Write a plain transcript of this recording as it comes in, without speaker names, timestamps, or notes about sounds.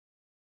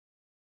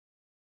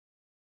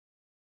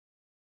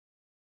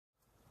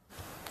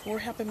We're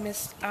helping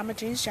Miss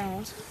Imozene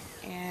Jones,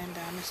 and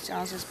Miss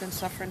Jones has been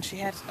suffering. She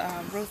had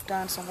roof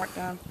done, some work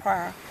done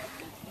prior,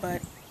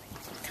 but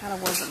kind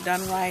of wasn't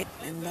done right,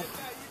 and a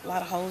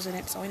lot of holes in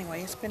it. So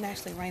anyway, it's been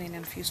actually raining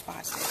in a few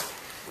spots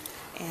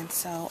there. And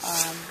so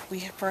we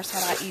first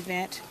had our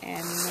event,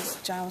 and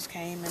Miss Jones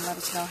came and let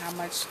us know how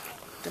much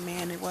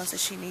demand it was that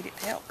she needed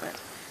help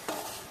with.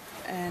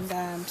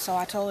 And so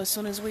I told her as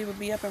soon as we would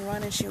be up and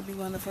running, she would be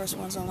one of the first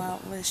ones on our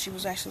list. She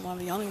was actually one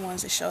of the only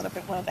ones that showed up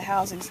at one of the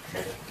housing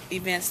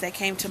events that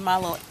came to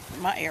my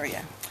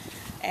area.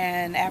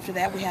 And after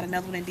that, we had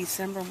another one in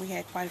December, and we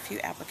had quite a few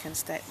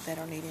applicants that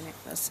are needing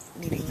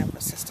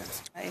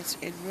assistance.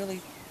 It really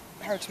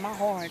hurts my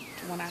heart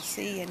when I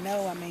see and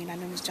know. I mean, I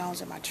knew Miss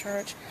Jones at my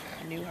church.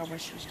 I knew her when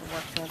she used to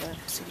work for the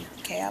city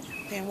cab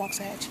in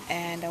Waxahachie.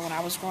 And when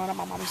I was growing up,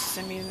 my mom used to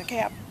send me in the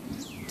cab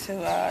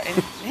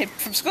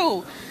from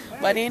school.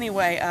 But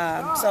anyway,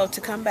 so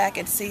to come back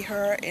and see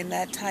her in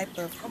that type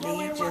of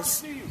need,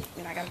 just,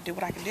 I got to do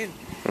what I can do.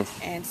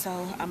 And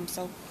so I'm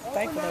so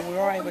thankful that we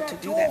were able to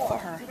do that for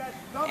her,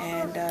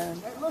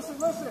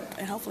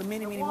 and hopefully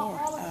many, many more.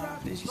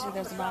 As you see,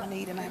 there's a lot of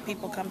need, and I have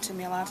people come to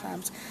me a lot of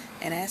times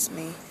and ask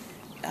me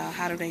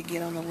how do they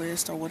get on the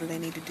list, or what do they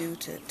need to do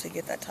to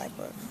get that type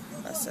of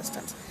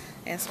assistance.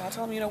 And so I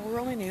told them, we're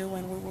really new,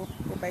 and we're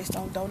based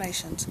on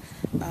donations.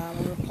 We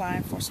were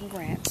applying for some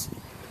grants.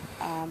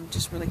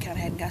 Just really kind of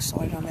hadn't got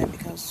started on that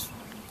because,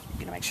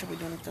 make sure we're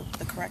doing it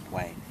the correct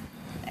way.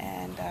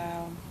 And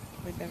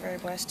we've been very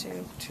blessed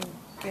to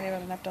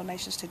get enough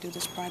donations to do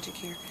this project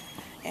here.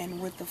 And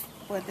with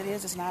what it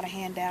is, it's not a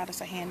handout,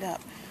 it's a hand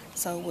up.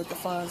 So with the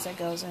funds that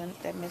goes in,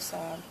 that Miss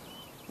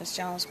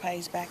Jones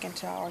pays back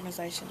into our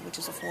organization, which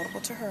is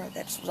affordable to her,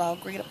 that was all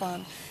agreed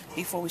upon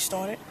before we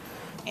started.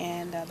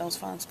 And those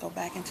funds go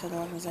back into the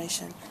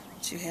organization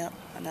to help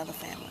another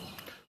family.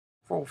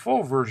 For a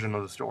full version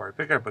of the story,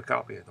 pick up a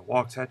copy of the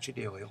Waxahachie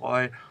Daily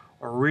Light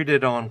or read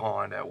it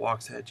online at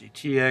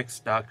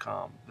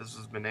waxahachie.tx.com. This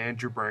has been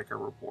Andrew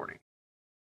Branker reporting.